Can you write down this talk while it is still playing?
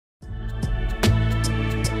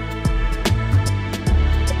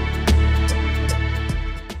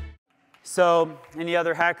So, any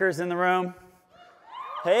other hackers in the room?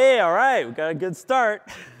 Hey, all right, we got a good start.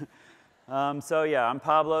 So yeah, I'm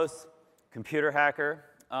Pablos, computer hacker,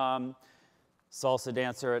 salsa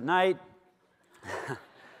dancer at night.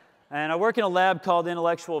 And I work in a lab called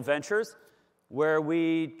Intellectual Ventures, where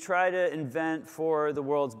we try to invent for the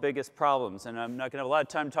world's biggest problems. And I'm not going to have a lot of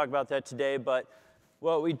time to talk about that today, but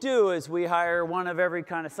what we do is we hire one of every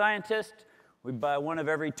kind of scientist. We buy one of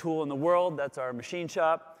every tool in the world. That's our machine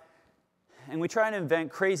shop. And we try and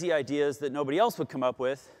invent crazy ideas that nobody else would come up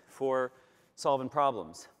with for solving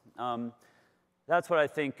problems. That's what I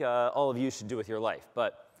think all of you should do with your life.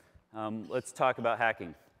 But let's talk about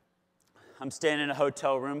hacking. I'm staying in a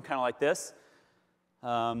hotel room kind of like this.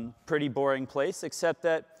 Pretty boring place, except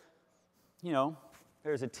that, you know,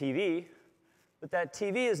 there's a TV. But that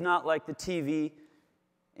TV is not like the TV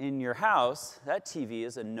in your house. That TV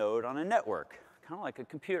is a node on a network, kind of like a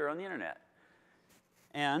computer on the internet.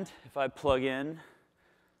 And if I plug in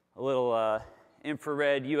a little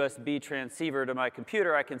infrared USB transceiver to my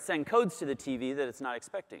computer, I can send codes to the TV that it's not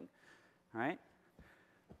expecting, right?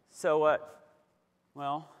 So what?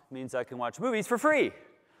 Well, it means I can watch movies for free.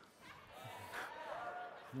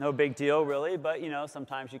 No big deal, really, but you know,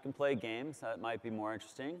 sometimes you can play games. That might be more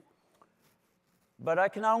interesting. But I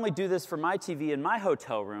can not only do this for my TV in my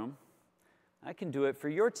hotel room, I can do it for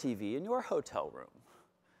your TV in your hotel room.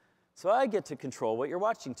 So I get to control what you're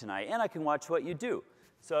watching tonight, and I can watch what you do.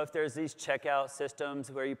 So if there's these checkout systems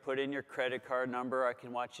where you put in your credit card number, I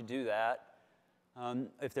can watch you do that.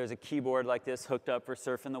 If there's a keyboard like this hooked up for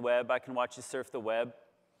surfing the web, I can watch you surf the web.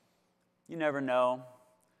 You never know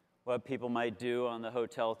what people might do on the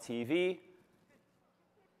hotel TV.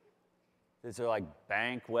 These are like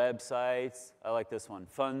bank websites. I like this one,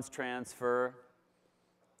 funds transfer.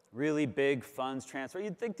 Really big funds transfer.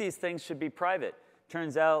 You'd think these things should be private.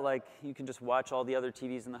 Turns out, like, you can just watch all the other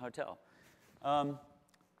TVs in the hotel.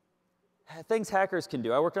 Things hackers can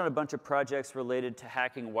do. I worked on a bunch of projects related to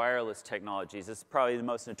hacking wireless technologies. This is probably the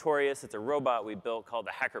most notorious. It's a robot we built called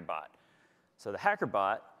the HackerBot. So the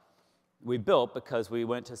HackerBot we built because we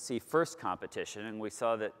went to see FIRST competition, and we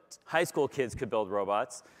saw that high school kids could build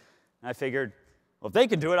robots. And I figured, well, if they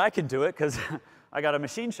can do it, I can do it, because I got a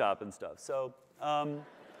machine shop and stuff.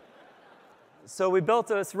 So we built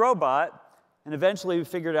this robot. And eventually we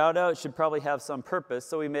figured out, oh, it should probably have some purpose,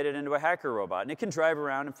 so we made it into a hacker robot. And it can drive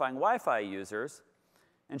around and find Wi-Fi users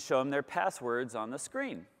and show them their passwords on the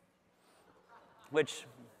screen, which,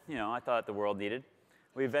 you know, I thought the world needed.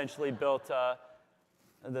 We eventually built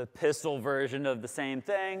the pistol version of the same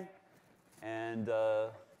thing, and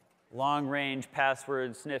long-range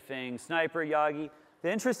password sniffing sniper Yagi.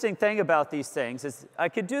 The interesting thing about these things is I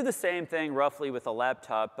could do the same thing roughly with a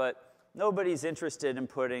laptop, but nobody's interested in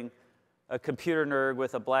putting a computer nerd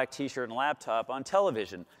with a black t-shirt and a laptop on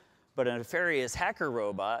television. But a nefarious hacker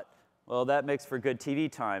robot, well, that makes for good TV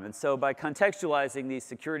time. And so by contextualizing these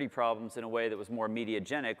security problems in a way that was more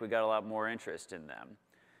mediagenic, we got a lot more interest in them.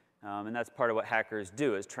 And that's part of what hackers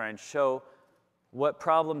do, is try and show what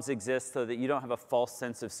problems exist so that you don't have a false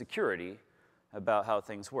sense of security about how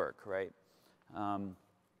things work, right?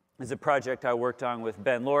 There's a project I worked on with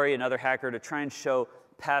Ben Laurie, another hacker, to try and show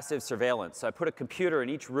passive surveillance. So I put a computer in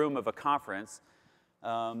each room of a conference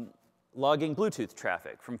logging Bluetooth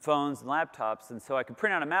traffic from phones and laptops. And so I could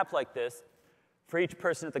print out a map like this for each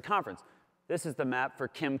person at the conference. This is the map for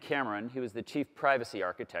Kim Cameron. He was the chief privacy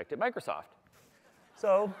architect at Microsoft.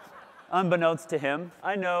 So unbeknownst to him,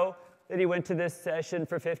 I know that he went to this session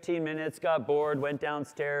for 15 minutes, got bored, went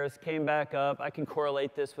downstairs, came back up. I can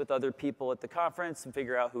correlate this with other people at the conference and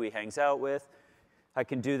figure out who he hangs out with. I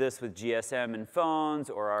can do this with GSM and phones,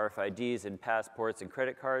 or RFIDs and passports and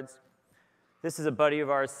credit cards. This is a buddy of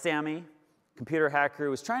ours, Sammy, computer hacker, who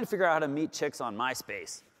was trying to figure out how to meet chicks on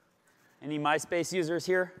MySpace. Any MySpace users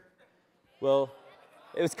here? Well,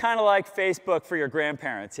 it was kind of like Facebook for your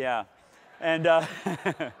grandparents, yeah. And,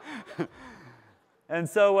 and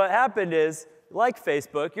so what happened is, like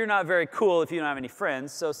Facebook, you're not very cool if you don't have any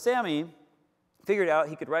friends. So Sammy figured out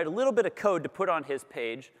he could write a little bit of code to put on his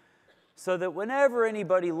page so that whenever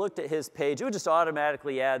anybody looked at his page, it would just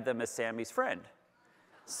automatically add them as Sammy's friend,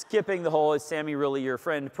 skipping the whole "is Sammy really your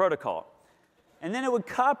friend" protocol. And then it would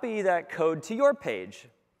copy that code to your page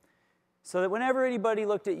so that whenever anybody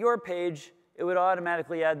looked at your page, it would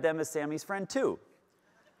automatically add them as Sammy's friend too.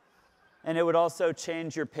 And it would also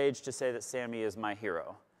change your page to say that Sammy is my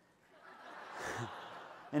hero.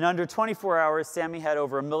 In under 24 hours, Sammy had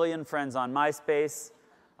over 1 million friends on MySpace.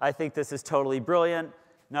 I think this is totally brilliant.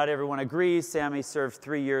 Not everyone agrees. Sammy served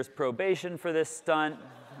 3 years probation for this stunt.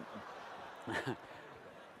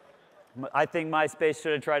 I think MySpace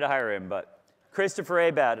should have tried to hire him, but Christopher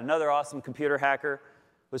Abad, another awesome computer hacker,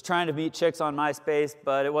 was trying to meet chicks on MySpace,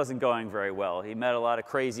 but it wasn't going very well. He met a lot of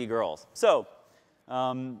crazy girls. So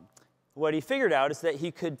what he figured out is that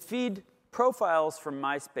he could feed profiles from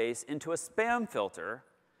MySpace into a spam filter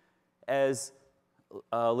as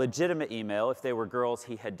a legitimate email if they were girls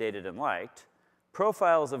he had dated and liked.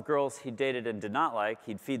 Profiles of girls he dated and did not like,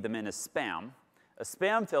 he'd feed them in as spam. A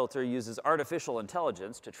spam filter uses artificial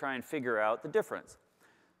intelligence to try and figure out the difference.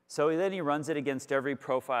 So then he runs it against every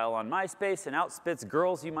profile on MySpace and outspits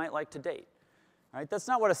girls you might like to date. Right? That's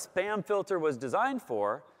not what a spam filter was designed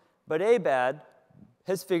for, but Abad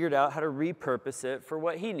has figured out how to repurpose it for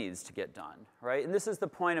what he needs to get done. Right? And this is the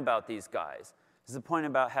point about these guys. This is the point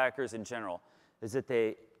about hackers in general, is that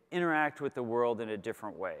they interact with the world in a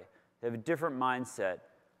different way. They have a different mindset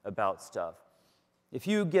about stuff. If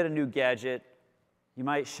you get a new gadget, you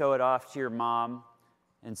might show it off to your mom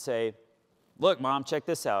and say, "Look, Mom, check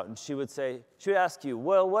this out." And she would ask you,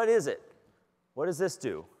 "Well, what is it? What does this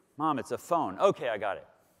do?" "Mom, it's a phone." "Okay, I got it.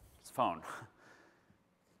 It's a phone."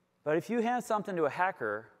 But if you hand something to a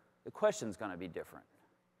hacker, the question's going to be different.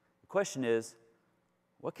 The question is,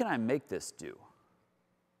 what can I make this do?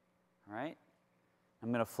 All right? I'm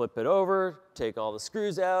going to flip it over, take all the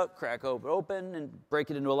screws out, crack it open, and break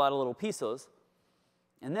it into a lot of little pieces.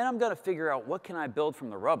 And then I'm going to figure out what can I build from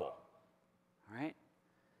the rubble. All right?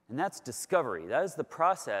 And that's discovery. That is the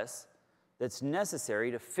process that's necessary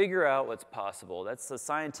to figure out what's possible. That's the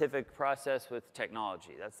scientific process with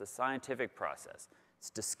technology. That's the scientific process. It's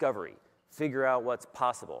discovery. Figure out what's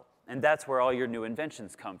possible. And that's where all your new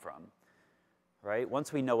inventions come from. Right?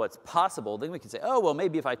 Once we know what's possible, then we can say, oh, well,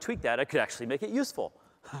 maybe if I tweak that, I could actually make it useful.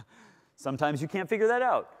 Sometimes you can't figure that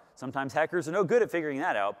out. Sometimes hackers are no good at figuring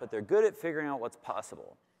that out, but they're good at figuring out what's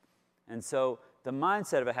possible. And so the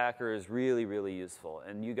mindset of a hacker is really, really useful,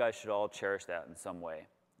 and you guys should all cherish that in some way.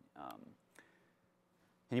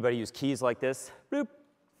 Anybody use keys like this? Boop,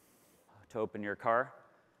 to open your car?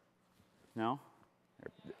 No?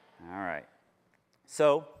 All right.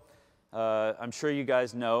 So I'm sure you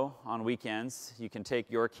guys know on weekends you can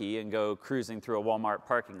take your key and go cruising through a Walmart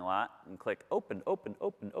parking lot and click open, open,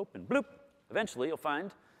 open, open, bloop. Eventually you'll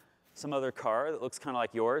find some other car that looks kind of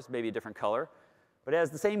like yours, maybe a different color, but it has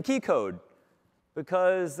the same key code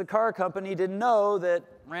because the car company didn't know that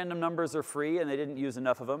random numbers are free and they didn't use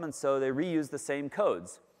enough of them, and so they reused the same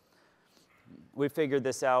codes. We figured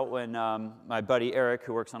this out when my buddy Eric,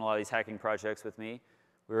 who works on a lot of these hacking projects with me,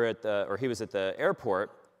 he was at the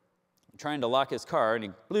airport trying to lock his car, and he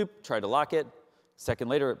bloop, tried to lock it. A second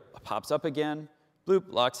later, it pops up again, bloop,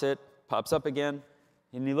 locks it, pops up again,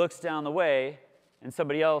 and he looks down the way, and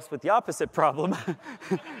somebody else with the opposite problem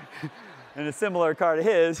and a similar car to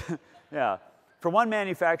his, yeah. For one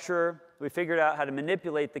manufacturer, we figured out how to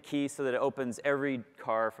manipulate the key so that it opens every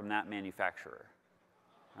car from that manufacturer,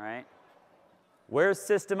 all right? Where's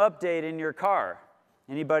system update in your car?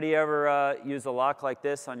 Anybody ever use a lock like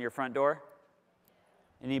this on your front door?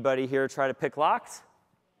 Anybody here try to pick locks?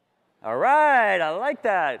 All right, I like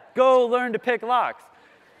that. Go learn to pick locks.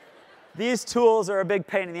 These tools are a big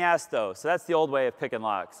pain in the ass, though, so that's the old way of picking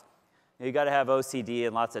locks. You got to have OCD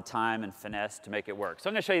and lots of time and finesse to make it work. So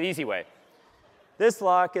I'm going to show you the easy way. This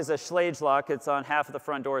lock is a Schlage lock. It's on half of the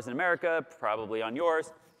front doors in America, probably on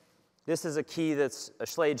yours. This is a key that's a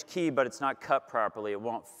Schlage key, but it's not cut properly. It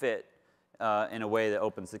won't fit in a way that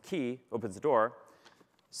opens the door.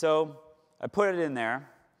 So I put it in there.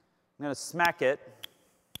 I'm going to smack it.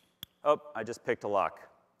 Oh, I just picked a lock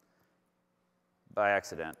by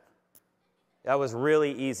accident. That was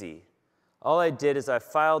really easy. All I did is I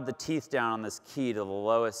filed the teeth down on this key to the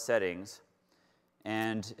lowest settings.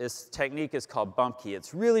 And this technique is called bump key.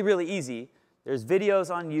 It's really, really easy. There's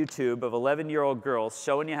videos on YouTube of 11-year-old girls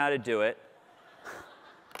showing you how to do it.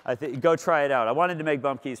 Go try it out. I wanted to make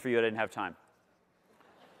bump keys for you. I didn't have time.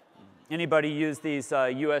 Anybody use these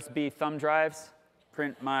USB thumb drives?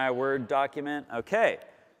 Print my Word document? OK,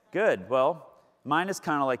 good. Well, mine is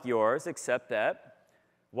kind of like yours, except that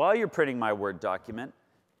while you're printing my Word document,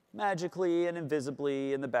 magically and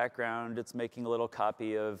invisibly in the background, it's making a little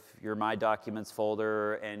copy of your My Documents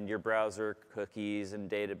folder and your browser cookies and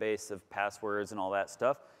database of passwords and all that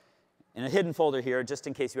stuff. In a hidden folder here, just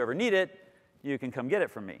in case you ever need it, you can come get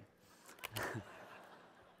it from me.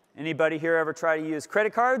 Anybody here ever try to use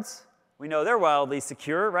credit cards? We know they're wildly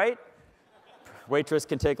secure, right? Waitress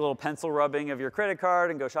can take a little pencil rubbing of your credit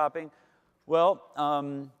card and go shopping. Well,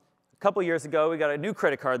 a couple years ago, we got a new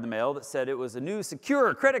credit card in the mail that said it was a new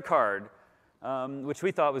secure credit card, which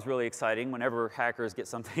we thought was really exciting. Whenever hackers get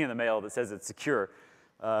something in the mail that says it's secure,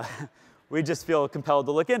 we just feel compelled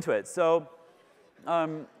to look into it. So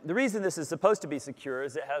the reason this is supposed to be secure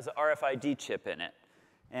is it has an RFID chip in it.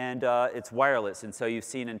 And it's wireless. And so you've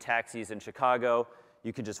seen in taxis in Chicago,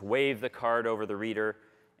 you can just wave the card over the reader,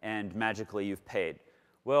 and magically you've paid.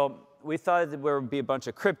 Well, we thought that there would be a bunch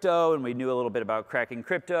of crypto, and we knew a little bit about cracking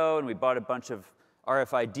crypto, and we bought a bunch of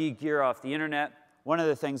RFID gear off the internet. One of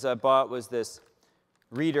the things I bought was this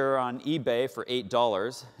reader on eBay for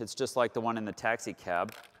 $8. It's just like the one in the taxi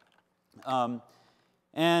cab.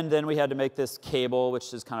 And then we had to make this cable,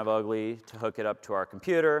 which is kind of ugly, to hook it up to our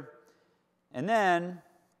computer. And then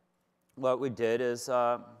what we did is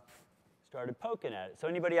started poking at it. So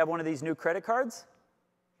anybody have one of these new credit cards?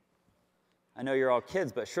 I know you're all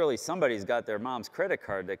kids, but surely somebody's got their mom's credit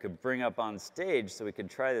card they could bring up on stage so we could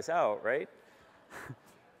try this out, right?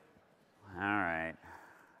 All right.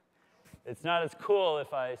 It's not as cool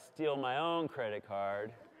if I steal my own credit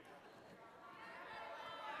card.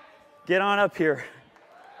 Get on up here.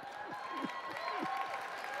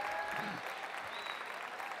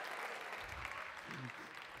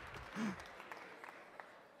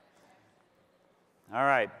 All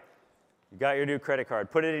right, you got your new credit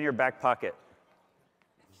card. Put it in your back pocket.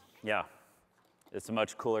 Yeah, it's a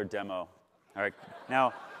much cooler demo. All right,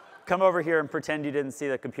 now come over here and pretend you didn't see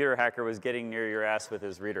the computer hacker was getting near your ass with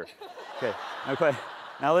his reader. Okay, okay.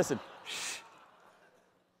 Now listen. Shh.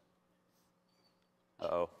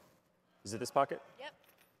 Uh-oh. Is it this pocket? Yep.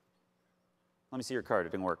 Let me see your card.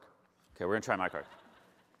 It didn't work. Okay, we're gonna try my card.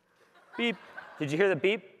 Beep. Did you hear the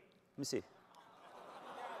beep? Let me see.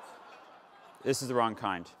 This is the wrong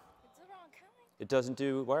kind. It's the wrong kind. It doesn't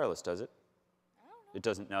do wireless, does it? I don't know. It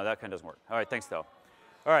doesn't. No, that kind doesn't work. All right, thanks, though.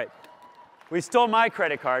 All right. We stole my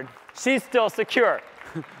credit card. She's still secure.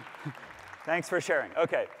 Thanks for sharing.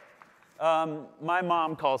 OK. My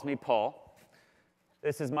mom calls me Paul.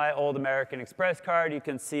 This is my old American Express card. You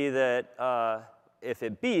can see that if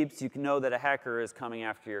it beeps, you can know that a hacker is coming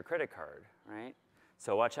after your credit card, right?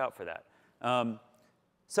 So watch out for that.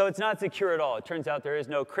 So it's not secure at all. It turns out there is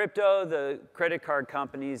no crypto. The credit card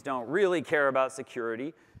companies don't really care about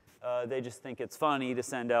security. They just think it's funny to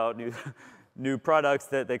send out new products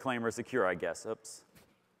that they claim are secure, I guess. Oops.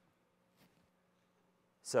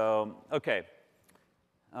 So, OK.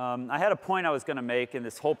 I had a point I was going to make in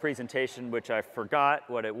this whole presentation, which I forgot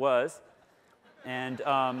what it was. And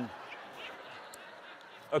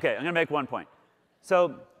OK, I'm going to make one point.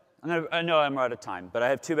 So I know I'm out of time, but I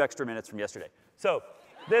have 2 extra minutes from yesterday. So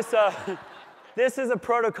this is a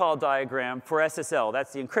protocol diagram for SSL.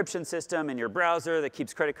 That's the encryption system in your browser that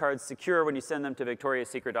keeps credit cards secure when you send them to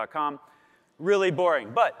victoriassecret.com. Really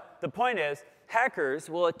boring. But the point is, hackers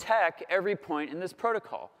will attack every point in this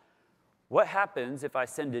protocol. What happens if I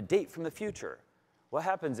send a date from the future? What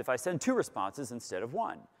happens if I send 2 responses instead of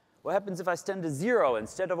 1? What happens if I send a 0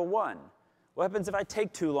 instead of a 1? What happens if I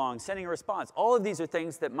take too long sending a response? All of these are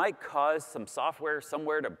things that might cause some software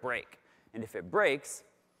somewhere to break. And if it breaks,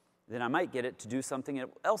 then I might get it to do something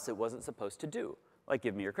else it wasn't supposed to do, like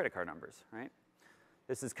give me your credit card numbers, right?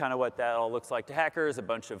 This is kind of what that all looks like to hackers, a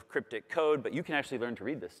bunch of cryptic code, but you can actually learn to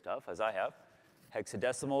read this stuff, as I have.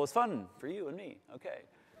 Hexadecimal is fun for you and me, OK.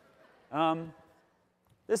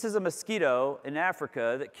 This is a mosquito in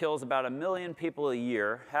Africa that kills about 1 million people a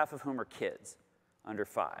year, half of whom are kids, under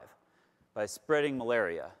 5, by spreading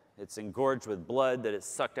malaria. It's engorged with blood that is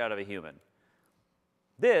sucked out of a human.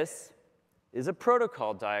 This is a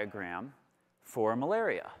protocol diagram for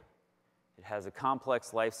malaria. It has a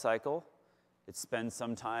complex life cycle. It spends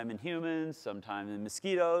some time in humans, some time in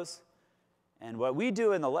mosquitoes. And what we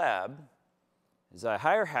do in the lab is I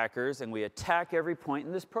hire hackers, and we attack every point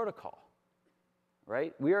in this protocol,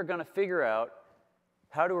 right? We are going to figure out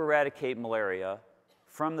how to eradicate malaria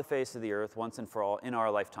from the face of the earth once and for all in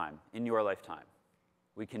our lifetime, in your lifetime.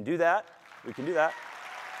 We can do that. We can do that.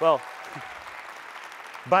 Well,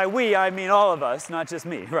 by we, I mean all of us, not just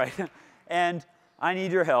me, right? And I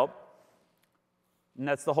need your help. And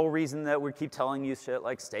that's the whole reason that we keep telling you shit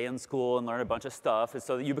like stay in school and learn a bunch of stuff, is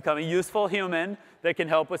so that you become a useful human that can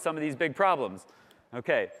help with some of these big problems.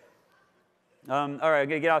 OK. All right, I'm going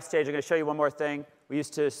to get off stage. I'm going to show you one more thing. We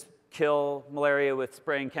used to kill malaria with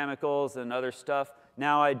spraying chemicals and other stuff.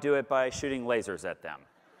 Now I do it by shooting lasers at them.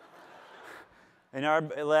 In our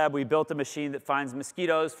lab, we built a machine that finds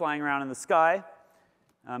mosquitoes flying around in the sky.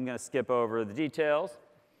 I'm going to skip over the details.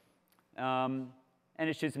 And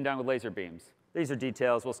it shoots them down with laser beams. These are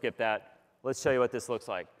details. We'll skip that. Let's show you what this looks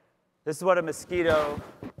like. This is what a mosquito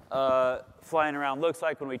flying around looks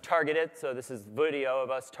like when we target it. So this is video of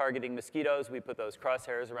us targeting mosquitoes. We put those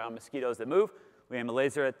crosshairs around mosquitoes that move. We aim a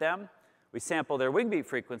laser at them. We sample their wing beat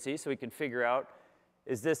frequency so we can figure out,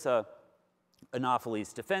 is this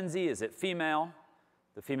Anopheles stephensi? Is it female?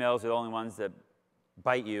 The females are the only ones that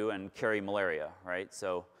bite you and carry malaria, right?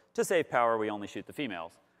 So to save power, we only shoot the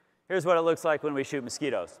females. Here's what it looks like when we shoot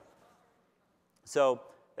mosquitoes. So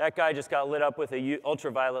that guy just got lit up with a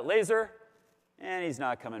ultraviolet laser, and he's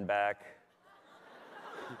not coming back.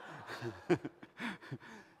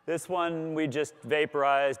 This one, we just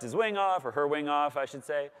vaporized his wing off, or her wing off, I should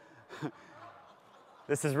say.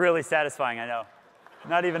 This is really satisfying, I know.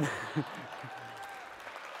 Not even...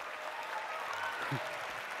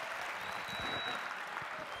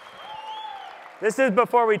 This is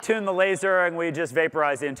before we tune the laser and we just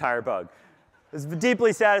vaporize the entire bug. It's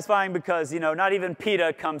deeply satisfying because, not even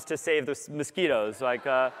PETA comes to save the mosquitoes. Like,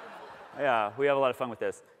 yeah, we have a lot of fun with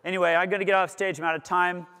this. Anyway, I'm going to get off stage. I'm out of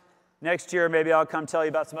time. Next year, maybe I'll come tell you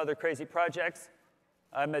about some other crazy projects.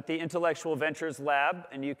 I'm at the Intellectual Ventures Lab,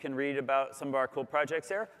 and you can read about some of our cool projects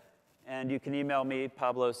there. And you can email me,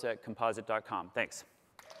 pablos@composite.com. Thanks.